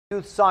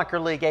Youth Soccer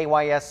League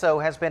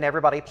AYSO has been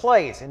everybody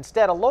plays.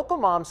 Instead, a local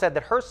mom said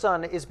that her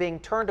son is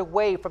being turned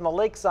away from the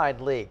Lakeside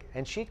League,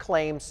 and she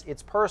claims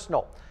it's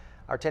personal.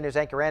 Our 10 News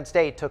anchor Ann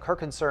State took her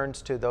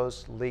concerns to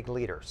those league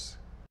leaders.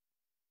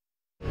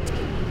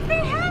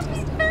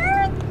 Happy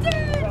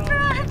birthday,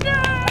 brother!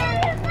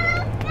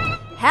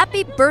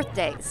 Happy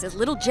birthday, says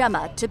little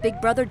Gemma to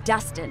big brother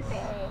Dustin.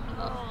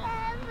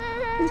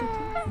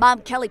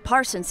 Mom Kelly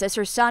Parsons says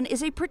her son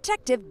is a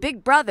protective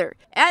big brother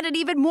and an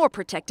even more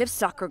protective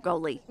soccer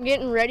goalie. I'm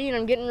getting ready and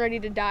I'm getting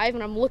ready to dive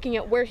and I'm looking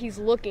at where he's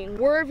looking.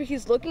 Wherever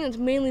he's looking, that's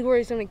mainly where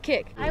he's going to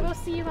kick. I will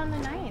see you on the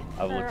 9th.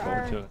 I look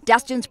forward to it.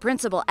 Dustin's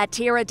principal at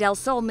Tierra del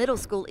Sol Middle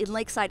School in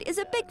Lakeside is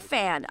a big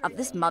fan of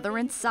this mother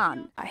and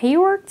son. He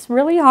works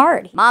really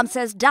hard. Mom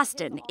says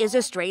Dustin is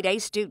a straight A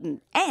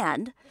student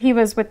and He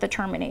was with the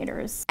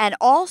Terminators. an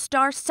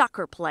all-star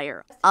soccer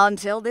player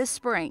until this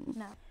spring.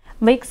 No.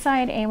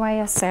 Lakeside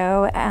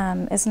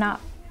AYSO is not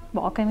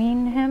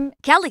welcoming him.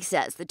 Kelly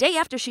says the day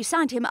after she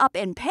signed him up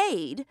and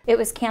paid, It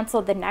was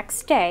canceled the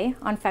next day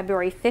on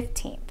February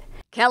 15th.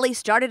 Kelly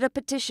started a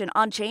petition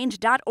on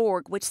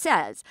change.org which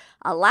says,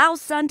 allow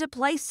son to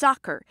play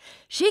soccer.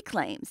 She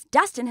claims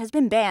Dustin has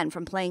been banned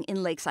from playing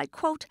in Lakeside,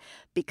 quote,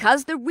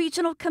 because the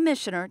regional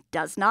commissioner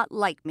does not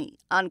like me,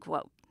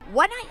 unquote.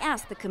 When I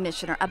asked the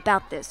commissioner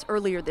about this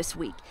earlier this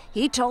week,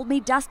 he told me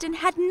Dustin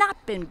had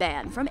not been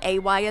banned from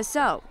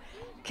AYSO.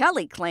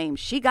 Kelly claims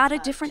she got a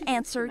different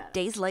answer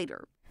days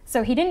later.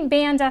 So he didn't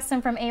ban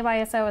Dustin from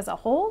AYSO as a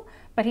whole,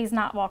 but he's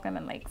not welcome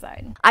in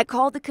Lakeside. I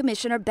called the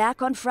commissioner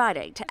back on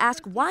Friday to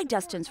ask why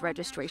Dustin's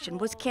registration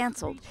was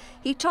canceled.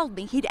 He told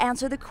me he'd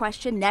answer the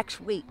question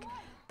next week.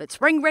 But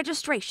spring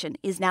registration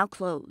is now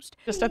closed.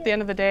 Just at the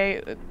end of the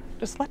day,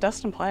 just let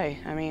Dustin play.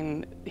 I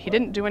mean, he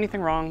didn't do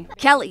anything wrong.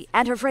 Kelly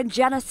and her friend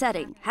Jenna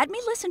Setting had me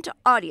listen to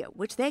audio,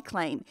 which they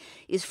claim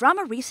is from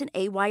a recent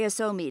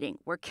AYSO meeting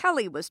where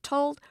Kelly was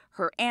told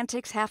her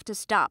antics have to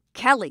stop.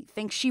 Kelly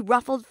thinks she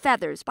ruffled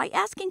feathers by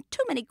asking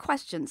too many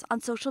questions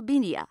on social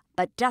media,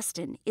 but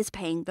Dustin is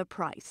paying the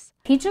price.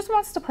 He just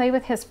wants to play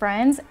with his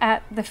friends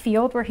at the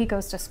field where he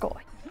goes to school.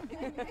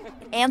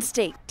 Ann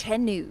State,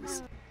 10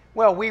 News.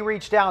 Well, we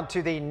reached out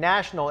to the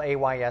national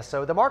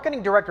AYSO. The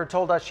marketing director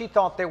told us she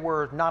thought there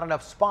were not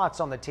enough spots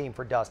on the team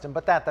for Dustin,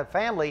 but that the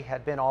family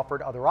had been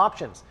offered other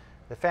options.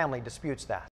 The family disputes that.